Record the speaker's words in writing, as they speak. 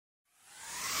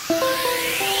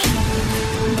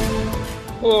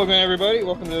Hello again, everybody.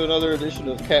 Welcome to another edition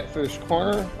of Catfish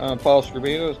Corner. I'm Paul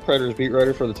Scrabino, Predators beat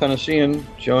writer for the Tennessean,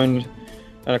 joined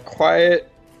on a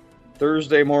quiet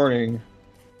Thursday morning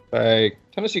by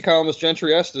Tennessee columnist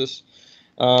Gentry Estes.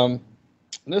 In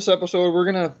this episode,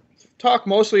 we're going to talk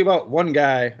mostly about one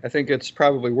guy. I think it's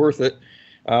probably worth it.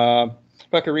 Pekka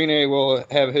Rinne will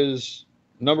have his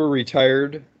number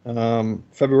retired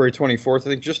February 24th, I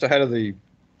think just ahead of the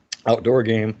outdoor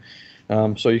game.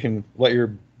 So you can let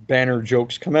your banner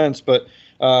jokes commence, but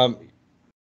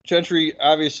Gentry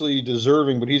obviously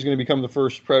deserving, but he's going to become the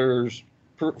first player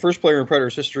in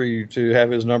Predators history to have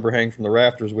his number hang from the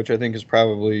rafters, which I think is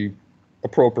probably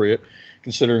appropriate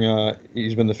considering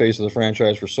he's been the face of the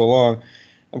franchise for so long.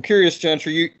 I'm curious,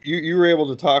 Gentry, you were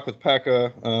able to talk with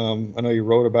Pekka. I know you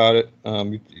wrote about it.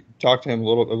 You talked to him a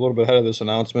little bit ahead of this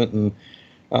announcement,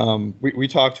 and we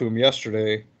talked to him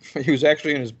yesterday. He was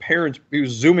actually he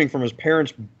was zooming from his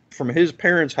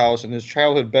parents' house in his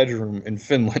childhood bedroom in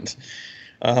Finland,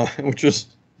 which was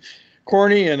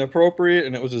corny and appropriate.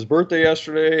 And it was his birthday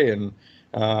yesterday. And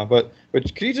but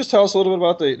can you just tell us a little bit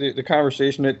about the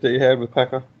conversation that you had with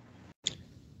Pekka?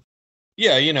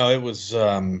 Yeah, it was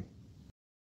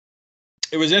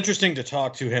interesting to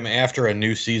talk to him after a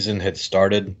new season had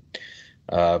started,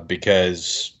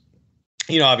 because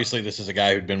obviously this is a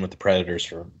guy who'd been with the Predators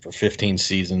for 15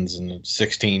 seasons and a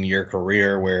 16-year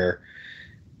career where,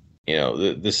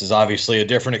 this is obviously a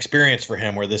different experience for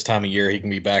him where this time of year he can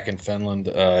be back in Finland.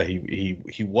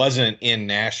 He wasn't in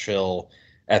Nashville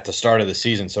at the start of the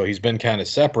season, so he's been kind of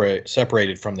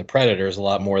separated from the Predators a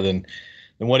lot more than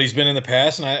what he's been in the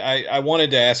past. And I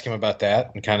wanted to ask him about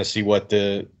that and kind of see what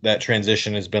that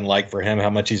transition has been like for him, how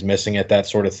much he's missing at that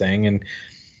sort of thing. And,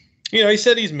 he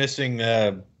said he's missing,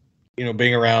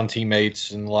 being around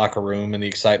teammates in the locker room and the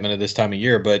excitement of this time of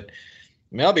year. But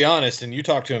I mean, I'll be honest, and you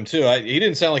talked to him too. He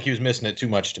didn't sound like he was missing it too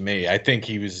much to me. I think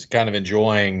he was kind of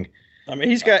enjoying. I mean,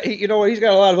 he's got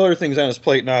a lot of other things on his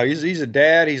plate now. He's a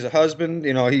dad. He's a husband.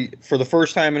 He for the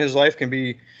first time in his life can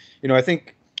be. I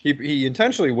think he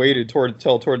intentionally waited toward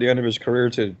the end of his career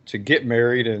to get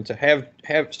married and to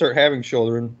start having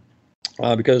children,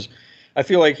 because I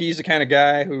feel like he's the kind of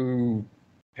guy who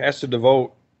has to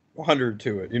devote 100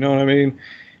 to it. You know what I mean?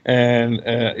 And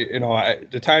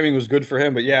the timing was good for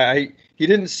him. But yeah, he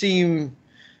didn't seem.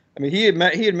 I mean, he had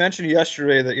mentioned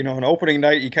yesterday that on opening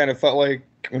night he kind of felt like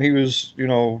when he was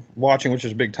watching, which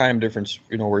is a big time difference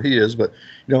where he is, but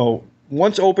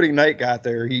once opening night got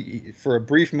there, he for a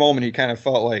brief moment he kind of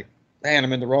felt like, man,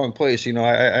 I'm in the wrong place.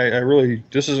 I really,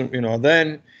 this isn't.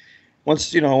 Then once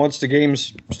the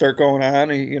games start going on,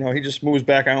 he just moves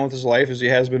back on with his life as he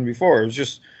has been before. It's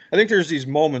just, I think there's these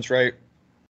moments, right?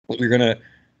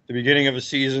 The beginning of a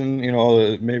season,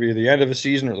 maybe the end of a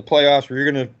season or the playoffs, where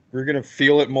you're gonna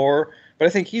feel it more. But I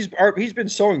think he's been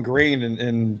so ingrained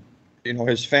in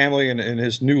his family and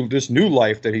this new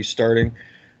life that he's starting,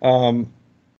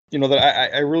 that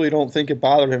I really don't think it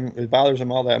bothers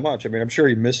him all that much. I mean, I'm sure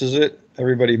he misses it.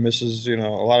 Everybody misses, a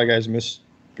lot of guys miss,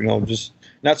 just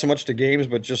not so much the games,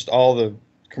 but just all the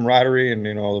camaraderie and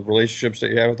the relationships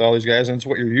that you have with all these guys, and it's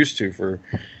what you're used to for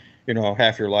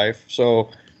half your life. So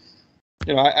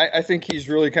I think he's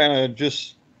really kind of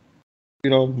just,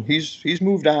 he's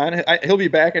moved on. He'll be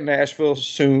back in Nashville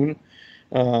soon,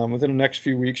 within the next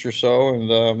few weeks or so,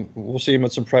 and we'll see him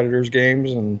at some Predators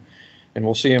games, and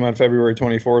we'll see him on February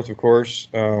 24th, of course.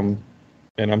 And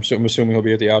I'm assuming he'll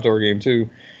be at the outdoor game too.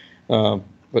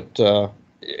 But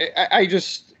I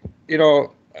just,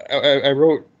 I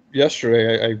wrote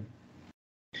yesterday.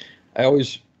 I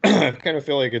always kind of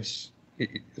feel like it's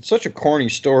such a corny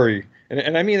story.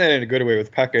 And I mean that in a good way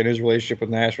with Pekka and his relationship with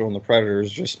Nashville and the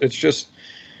Predators. It's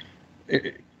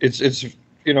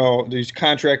these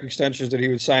contract extensions that he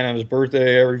would sign on his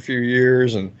birthday every few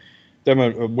years, and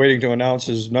them waiting to announce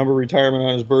his number retirement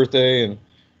on his birthday. And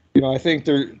I think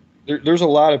there's a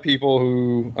lot of people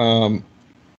who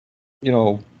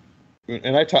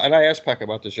and I asked Pekka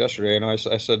about this yesterday, and I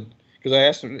said, because I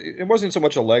asked him, it wasn't so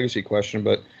much a legacy question,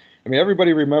 but I mean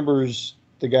everybody remembers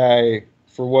the guy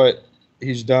for what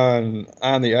he's done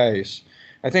on the ice.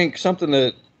 I think something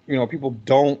that people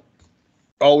don't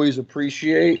always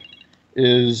appreciate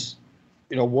is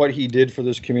what he did for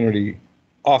this community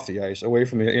off the ice, away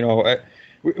from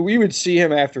we would see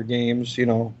him after games,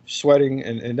 sweating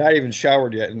and not even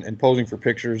showered yet, and posing for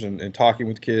pictures and talking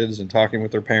with kids and talking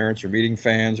with their parents or meeting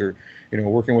fans or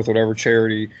working with whatever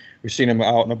charity. We've seen him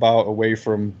out and about away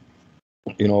from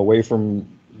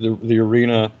the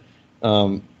arena.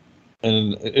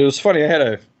 And it was funny.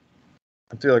 I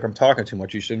feel like I'm talking too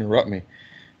much. You should interrupt me.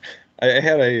 I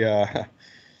had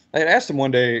asked him one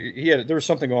day. There was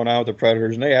something going on with the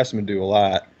Predators, and they asked him to do a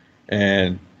lot.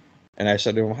 And I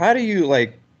said to him, how do you,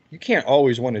 like, you can't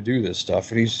always want to do this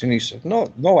stuff. And he said,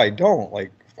 no, I don't.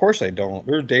 Like, of course I don't.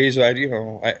 There are days I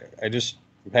just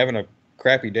am having a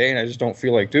crappy day and I just don't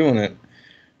feel like doing it.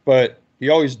 But he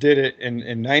always did it. And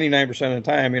 99% of the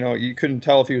time, you couldn't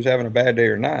tell if he was having a bad day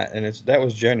or not. And that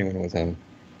was genuine with him.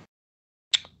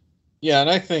 Yeah. And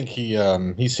I think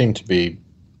he seemed to be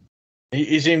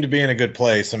in a good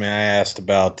place. I mean, I asked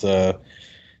about,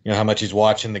 how much he's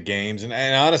watching the games and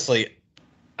honestly,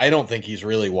 I don't think he's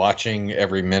really watching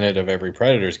every minute of every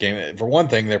Predators game. For one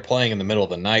thing, they're playing in the middle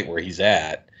of the night where he's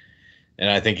at.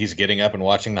 And I think he's getting up and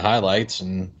watching the highlights.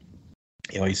 And,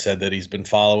 he said that he's been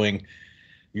following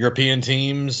European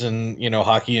teams and,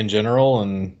 hockey in general.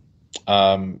 And,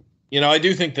 I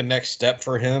do think the next step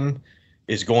for him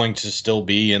is going to still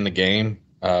be in the game,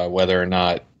 whether or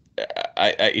not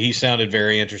he sounded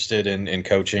very interested in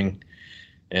coaching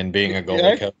and being a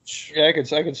goalie coach. Yeah, I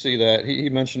could see that. He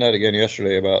mentioned that again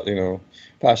yesterday about,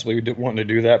 possibly wanting to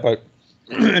do that. But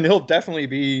and he'll definitely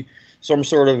be some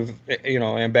sort of,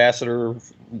 ambassador,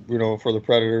 for the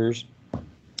Predators.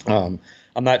 I'm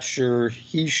not sure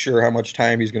he's sure how much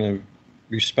time he's going to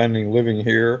be spending living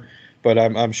here, but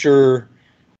I'm sure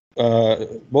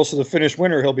most of the Finnish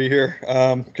winter he'll be here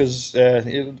because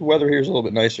the weather here is a little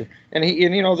bit nicer. And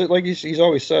like he's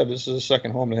always said, this is a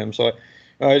second home to him. So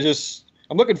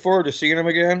I'm looking forward to seeing him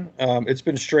again. It's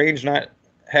been strange not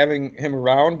having him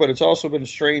around, but it's also been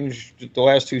strange the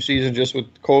last 2 seasons just with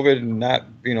COVID and not,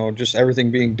 just everything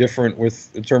being different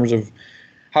in terms of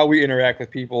how we interact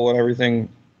with people and everything.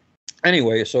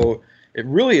 Anyway, so it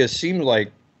really has seemed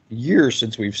like years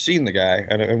since we've seen the guy,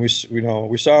 and we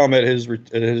saw him at his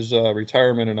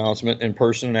retirement announcement in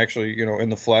person, actually, in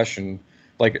the flesh and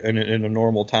like in a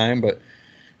normal time. But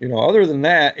other than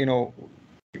that,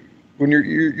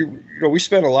 when we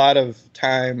spend a lot of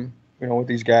time, with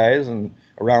these guys and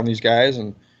around these guys,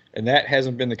 and that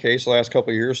hasn't been the case the last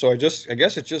couple of years. So I guess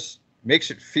it just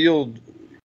makes it feel,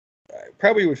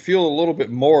 probably would feel a little bit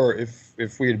more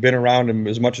if we had been around him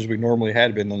as much as we normally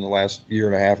had been in the last year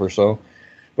and a half or so.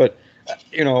 But,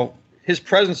 his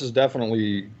presence is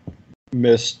definitely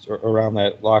missed around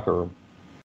that locker room.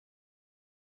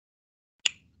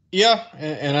 Yeah,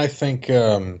 and I think,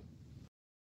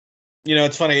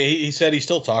 it's funny. He said he's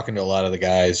still talking to a lot of the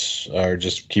guys, or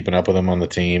just keeping up with them on the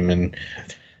team, and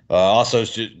also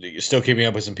still keeping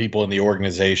up with some people in the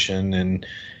organization. And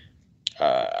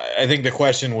I think the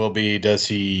question will be, does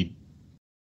he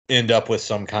end up with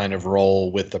some kind of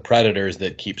role with the Predators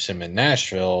that keeps him in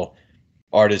Nashville,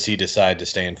 or does he decide to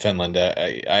stay in Finland?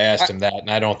 I asked him that, and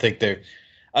I don't think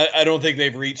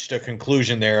they've reached a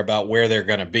conclusion there about where they're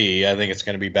going to be. I think it's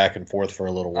going to be back and forth for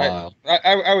a little while.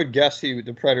 I would guess the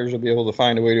Predators will be able to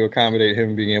find a way to accommodate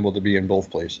him being able to be in both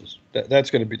places. That's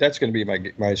going to be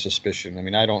my suspicion. I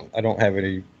mean, I don't have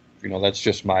any, that's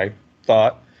just my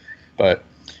thought. But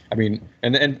I mean,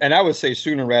 and I would say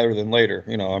sooner rather than later.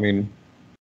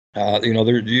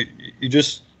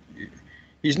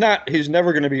 He's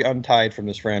never going to be untied from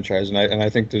this franchise, and I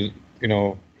think that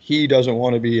he doesn't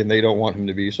want to be, and they don't want him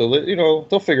to be. So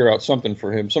they'll figure out something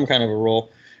for him, some kind of a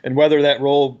role, and whether that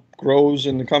role grows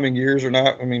in the coming years or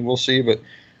not, I mean, we'll see. But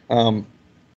I'm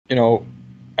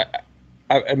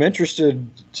interested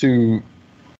to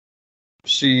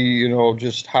see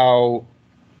just how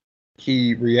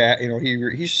he react.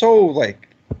 He's so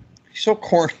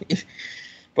corny,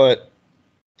 but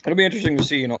it'll be interesting to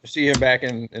see him back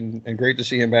and great to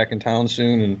see him back in town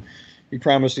soon. And he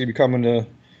promised he'd be coming to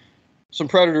some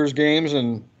Predators games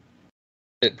and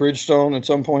at Bridgestone at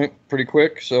some point pretty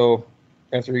quick. So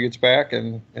after he gets back,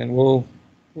 and we'll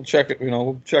check it,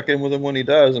 we'll check in with him when he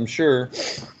does, I'm sure.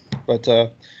 But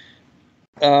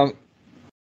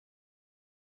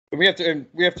we have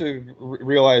to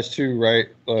realize too, right?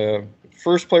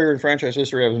 First player in franchise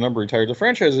history to have his number retired. The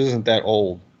franchise isn't that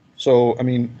old, so I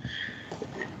mean,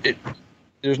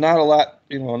 there's not a lot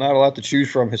to choose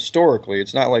from historically.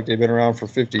 It's not like they've been around for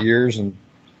 50 years and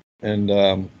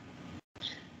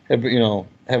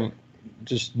have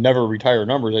just never retire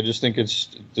numbers. I just think this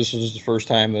is the first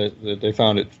time that they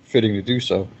found it fitting to do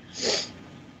so.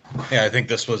 Yeah, I think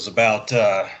this was about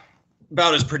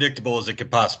as predictable as it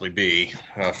could possibly be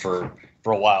for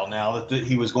a while now, that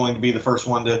he was going to be the first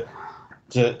one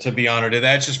to be honored. And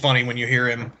that's just funny when you hear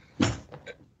him.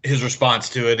 His response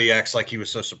to it, he acts like he was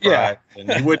so surprised. Yeah.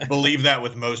 And you wouldn't believe that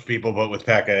with most people, but with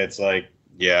Pekka, it's like,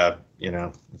 yeah,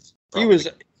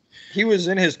 He was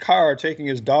in his car taking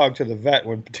his dog to the vet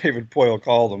when David Poile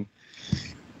called him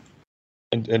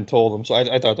and told him. So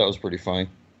I thought that was pretty funny.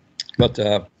 But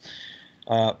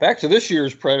back to this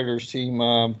year's Predators team,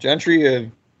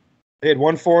 Gentry they had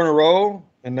won 4 in a row.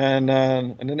 and then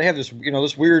they have this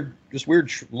this weird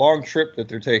long trip that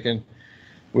they're taking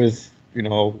with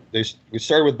we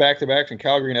started with back-to-backs in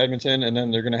Calgary and Edmonton, and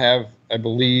then they're going to have, I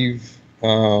believe, they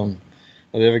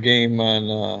have a game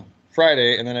on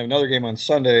Friday, and then have another game on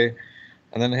Sunday,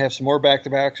 and then they have some more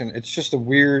back-to-backs, and it's just a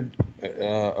weird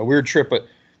trip. But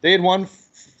they had won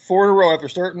 4 in a row after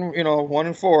starting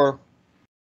 1-4.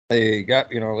 They got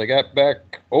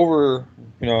back over,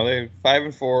 they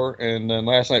 5-4, and then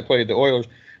last night played the Oilers.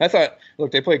 I thought,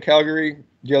 look, they played Calgary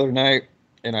the other night,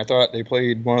 and I thought they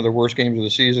played one of their worst games of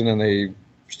the season, and they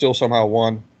still somehow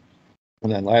won.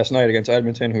 And then last night against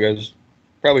Edmonton, who has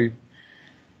probably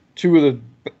 2 of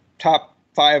the top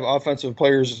 5 offensive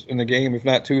players in the game, if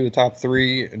not 2 of the top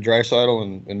 3, and Draisaitl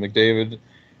and McDavid.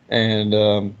 And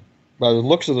by the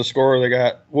looks of the score, they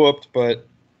got whooped, but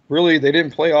really they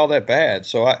didn't play all that bad.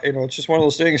 So it's just one of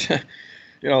those things. That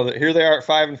here they are at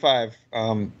 5-5,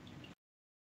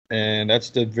 and that's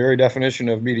the very definition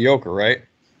of mediocre, right?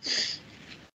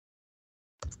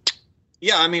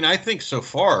 Yeah, I mean, I think so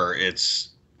far it's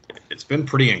been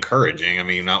pretty encouraging. I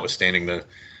mean, notwithstanding the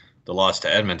loss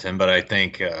to Edmonton, but I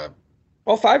think I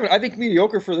think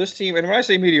mediocre for this team. And when I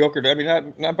say mediocre, I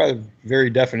mean not by the very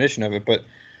definition of it, but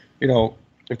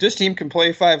if this team can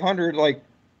play 500, like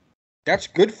that's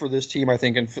good for this team, I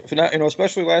think. And for not,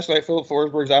 especially last night, Philip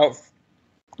Forsberg's out.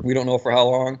 We don't know for how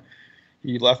long.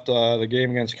 He left the game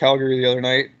against Calgary the other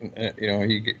night.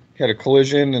 He had a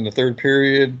collision in the third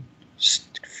period.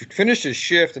 Finished his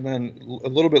shift, and then a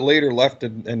little bit later left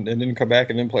and didn't come back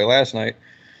and didn't play last night.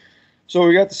 So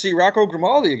we got to see Rocco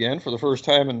Grimaldi again for the first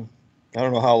time in I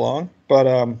don't know how long, but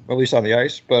at least on the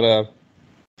ice. But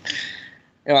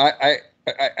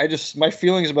I just my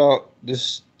feelings about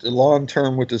this long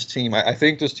term with this team. I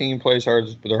think this team plays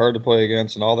hard, but they're hard to play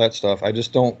against and all that stuff. I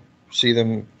just don't see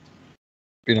them.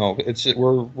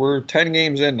 We're 10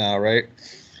 games in now, right?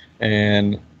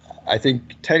 And I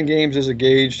think 10 games is a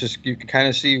gauge. Just you can kind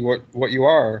of see what you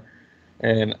are,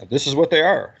 and this is what they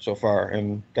are so far,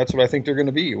 and that's what I think they're going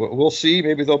to be. We'll see.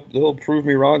 Maybe they'll prove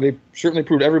me wrong. They certainly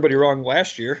proved everybody wrong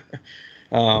last year,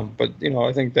 but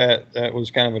I think that was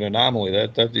kind of an anomaly.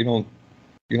 That you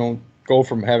don't go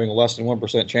from having a less than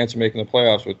 1% chance of making the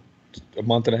playoffs with a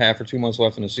month and a half or 2 months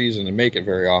left in the season and make it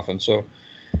very often. So,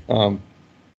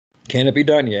 can it be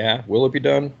done? Yeah. Will it be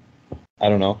done? I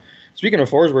don't know. Speaking of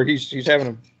Forsberg, he's having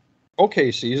a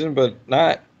okay season, but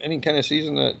not any kind of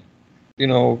season that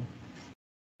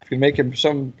can make him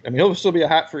some. I mean, he'll still be a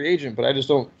hot free agent, but I just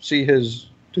don't see him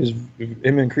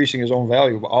increasing his own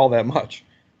value all that much.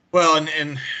 Well,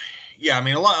 and yeah, I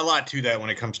mean, a lot to that when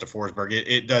it comes to Forsberg.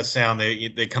 It does sound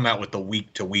they come out with the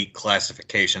week-to-week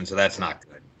classification, so that's not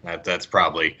good. That's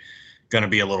probably going to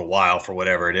be a little while for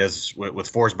whatever it is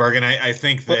with Forsberg, and I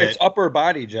think that it's upper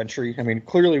body, Gentry. I mean,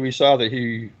 clearly we saw that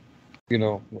he.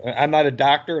 I'm not a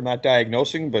doctor, I'm not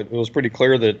diagnosing, but it was pretty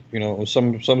clear that it was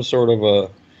some sort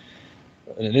of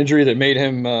an injury that made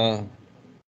him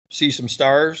see some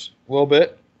stars a little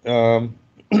bit.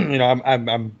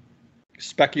 I'm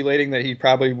speculating that he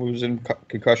probably was in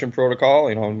concussion protocol,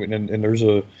 and there's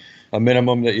a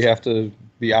minimum that you have to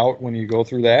be out when you go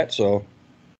through that. So,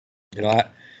 John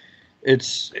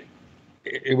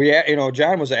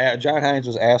Hines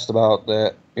was asked about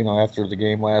that, after the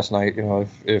game last night,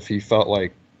 if he felt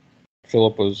like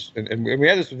Philip was, and we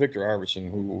had this with Victor Arvidsson,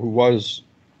 who was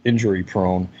injury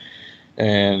prone,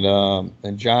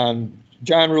 and John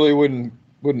really wouldn't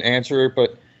answer it,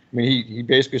 but I mean he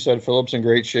basically said Philip's in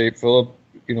great shape. Philip,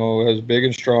 is big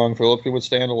and strong. Philip can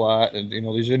withstand a lot, and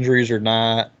these injuries are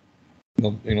not,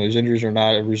 these injuries are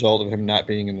not a result of him not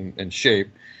being in shape.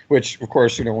 Which, of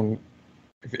course, when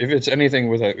if it's anything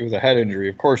with a head injury,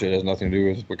 of course it has nothing to do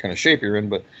with what kind of shape you're in.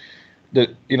 But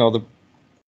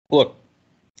look,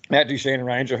 Matt Duchene and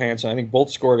Ryan Johansson, I think both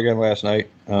scored again last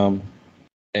night,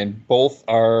 and both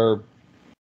are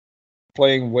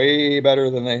playing way better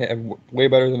than they have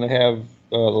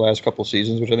the last couple of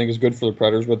seasons, which I think is good for the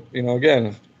Predators. But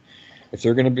again, if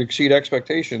they're going to exceed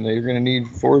expectation, they're going to need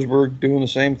Forsberg doing the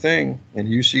same thing and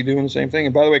UC doing the same thing.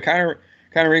 And by the way, Connor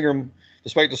Ingram,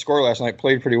 despite the score last night,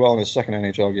 played pretty well in his second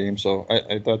NHL game. So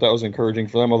I thought that was encouraging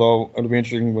for them, although it'll be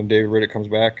interesting when David Rittich comes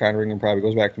back. Connor Ingram probably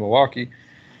goes back to Milwaukee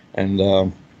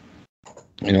and,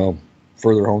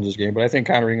 further hones his game. But I think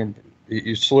Connor Ingram,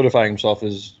 he's solidifying himself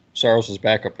as Saros'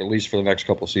 backup, at least for the next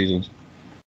couple of seasons.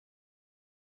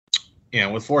 Yeah,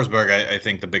 with Forsberg, I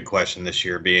think the big question this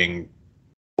year being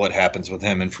what happens with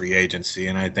him in free agency.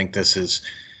 And I think this is,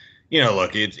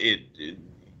 look, it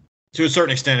to a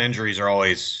certain extent, injuries are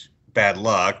always bad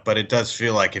luck, but it does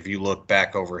feel like if you look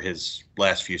back over his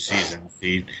last few seasons,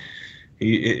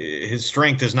 his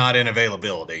strength is not in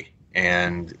availability.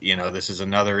 And, this is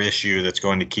another issue that's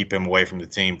going to keep him away from the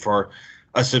team for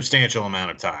a substantial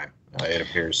amount of time, it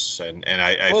appears. And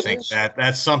I think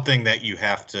that's something that you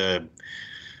have to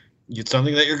 – it's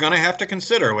something that you're going to have to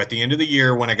consider at the end of the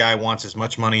year when a guy wants as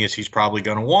much money as he's probably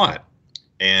going to want.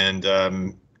 And,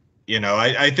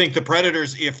 I think the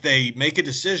Predators, if they make a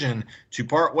decision to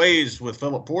part ways with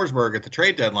Philip Forsberg at the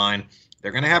trade deadline,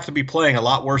 they're going to have to be playing a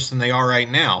lot worse than they are right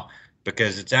now,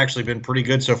 because it's actually been pretty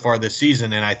good so far this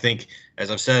season. And I think, as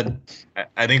I've said,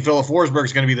 I think Philip Forsberg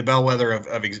is going to be the bellwether of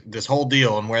this whole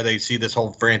deal and where they see this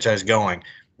whole franchise going,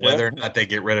 whether or not they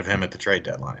get rid of him at the trade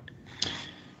deadline.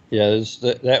 Yeah,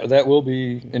 that will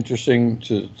be interesting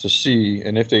to see.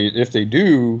 And if they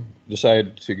do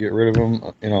decide to get rid of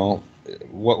him,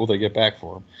 what will they get back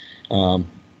for him?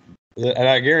 And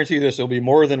I guarantee this, it'll be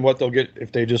more than what they'll get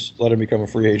if they just let him become a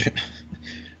free agent,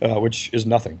 which is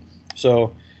nothing.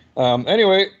 So,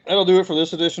 anyway, that'll do it for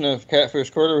this edition of Catfish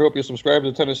Corner. We hope you subscribe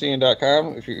to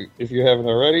Tennessean.com if you haven't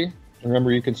already.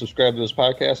 Remember, you can subscribe to this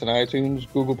podcast on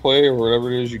iTunes, Google Play, or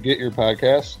wherever it is you get your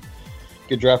podcasts.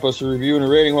 You can drop us a review and a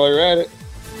rating while you're at it.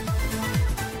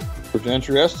 For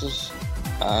Gentry Estes,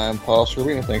 I'm Paul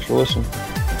Scorbina. Thanks for listening.